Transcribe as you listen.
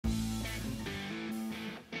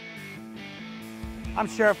I'm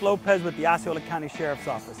Sheriff Lopez with the Osceola County Sheriff's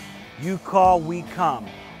Office. You call, we come.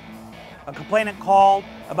 A complainant called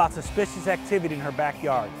about suspicious activity in her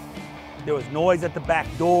backyard. There was noise at the back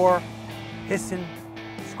door, hissing,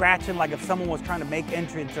 scratching like if someone was trying to make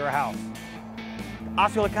entry into her house. The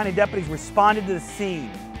Osceola County deputies responded to the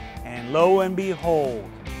scene, and lo and behold,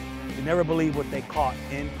 you never believe what they caught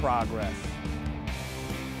in progress.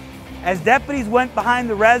 As deputies went behind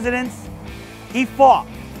the residence, he fought.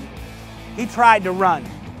 He tried to run.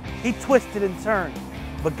 He twisted and turned.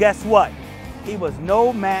 But guess what? He was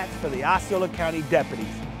no match for the Osceola County deputies.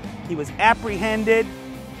 He was apprehended,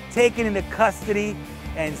 taken into custody,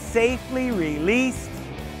 and safely released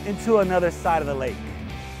into another side of the lake.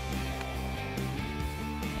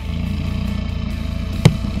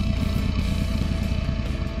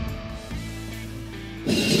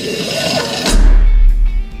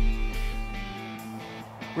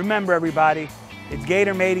 Remember, everybody, it's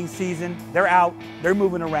gator mating season. They're out, they're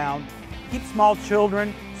moving around. Keep small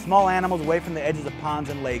children, small animals away from the edges of ponds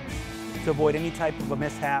and lakes to avoid any type of a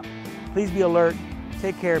mishap. Please be alert,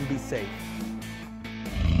 take care, and be safe.